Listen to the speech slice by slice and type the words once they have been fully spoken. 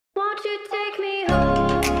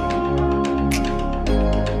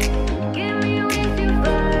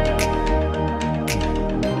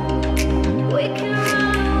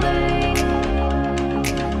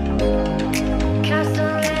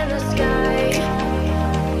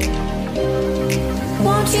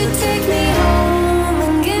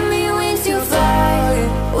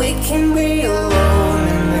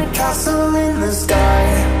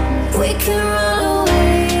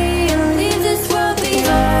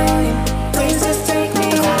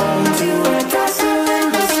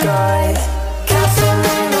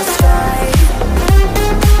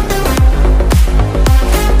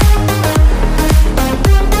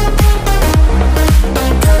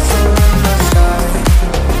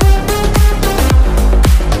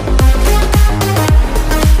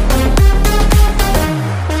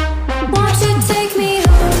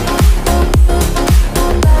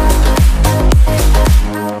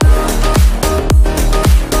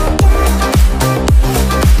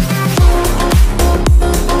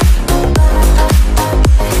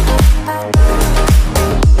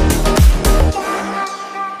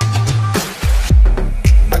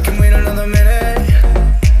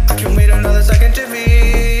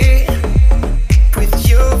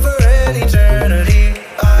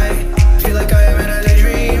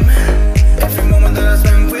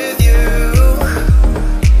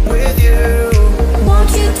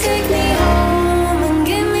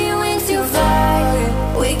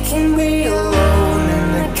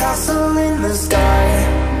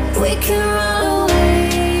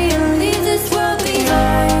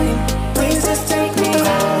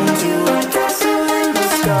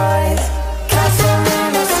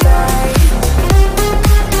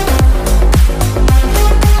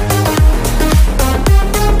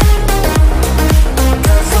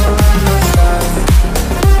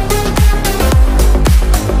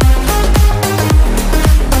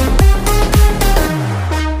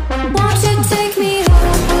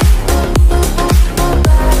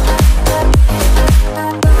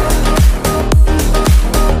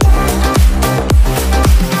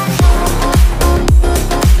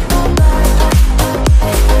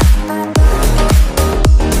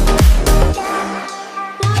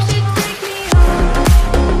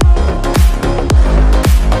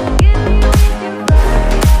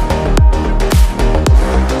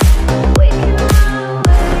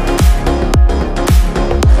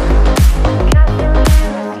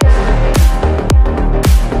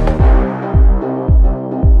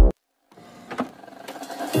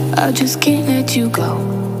I just can't let you go.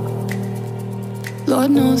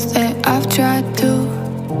 Lord knows that I've tried to.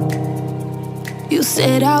 You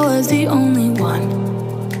said I was the only one.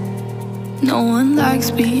 No one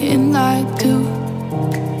likes being lied to.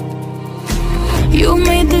 You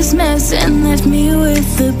made this mess and left me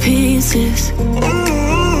with the pieces.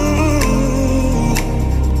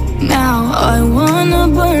 Now I wanna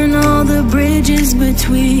burn all the bridges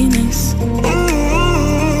between us.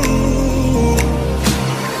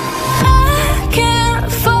 I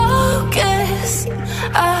can't focus,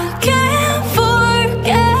 I can't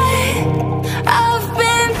forget. I've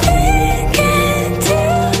been thinking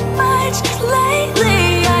too much lately.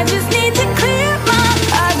 I just need to clear my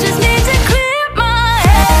head. I just need to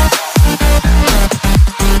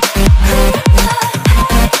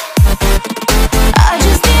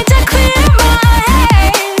clear my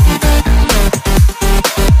head.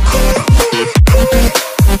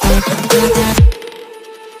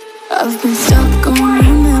 I've been stuck on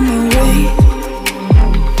your memory,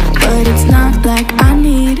 but it's not like I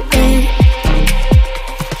need it.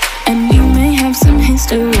 And you may have some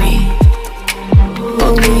history,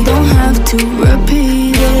 but we don't have to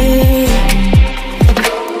repeat it.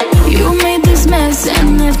 You made this mess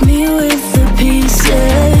and left me with the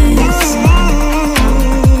pieces.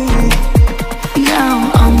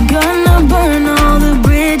 Now I'm gonna burn all the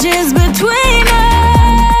bridges between us.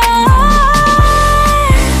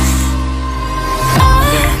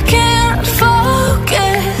 I can't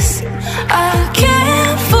focus, I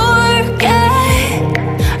can't forget.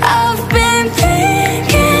 I've been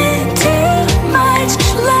thinking too much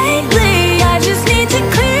lately. I just need to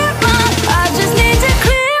clear my head. I just need to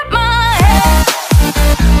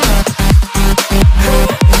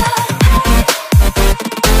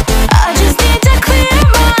clear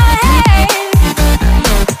my head.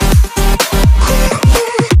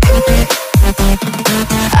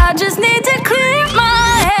 I just need to clear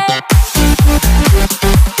my head.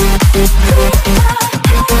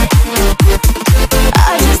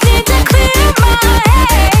 I just need to clear my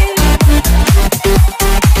head.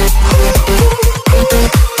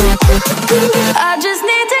 I just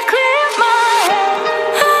need to clear my head.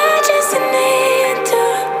 I just need to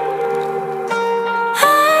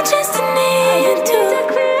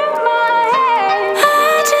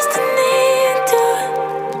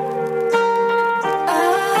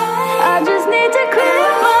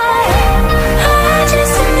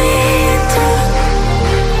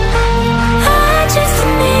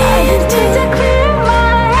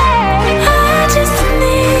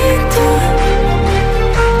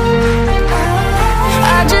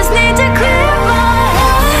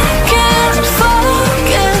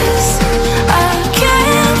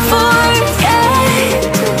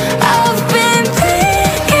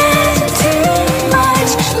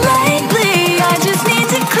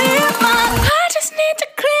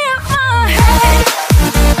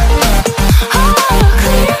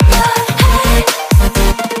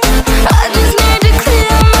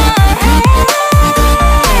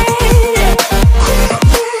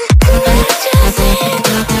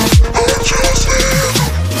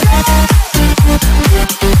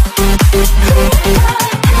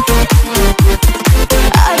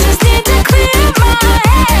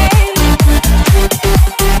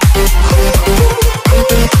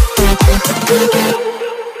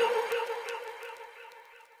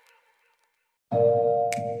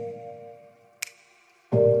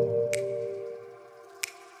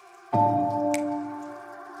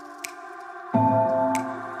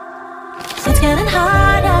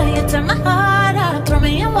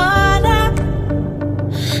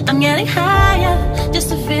I'm getting higher just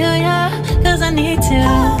to feel ya, cause I need to.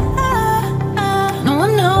 No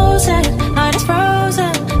one knows it, heart is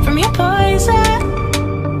frozen from your poison.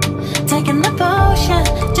 Taking the potion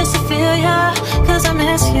just to feel ya, cause I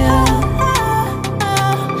miss you.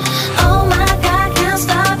 Oh my God, can't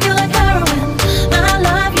stop you like heroin. My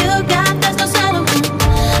love you got, there's no settlement.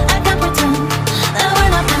 I can't pretend that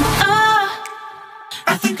we're nothing. Oh,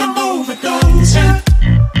 I think I'm overdosing.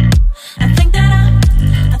 I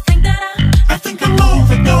think I'm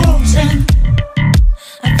overdosing.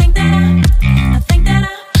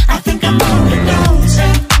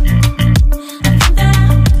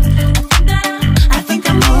 I think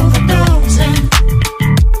I'm overdosing.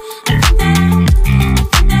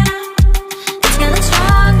 It's getting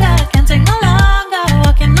stronger, can't take no longer.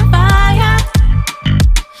 Walking on fire.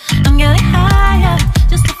 I'm getting higher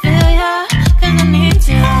just to feel ya, cause I need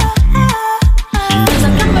you. Cause I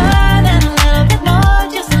can burn a little bit more,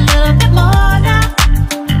 just a little bit more now.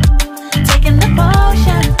 Taking the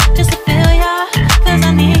potion just to feel ya, cause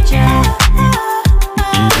I need you.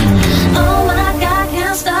 Oh my God,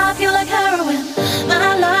 can't stop you like heroin.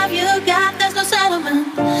 My love you got, there's no settlement.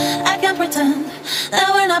 I can't pretend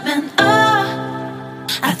that we're not meant. Oh,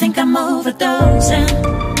 I think I'm overdosing.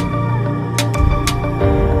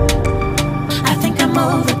 I think I'm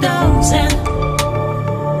overdosing.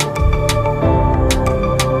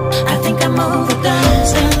 I think I'm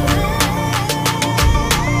overdosing.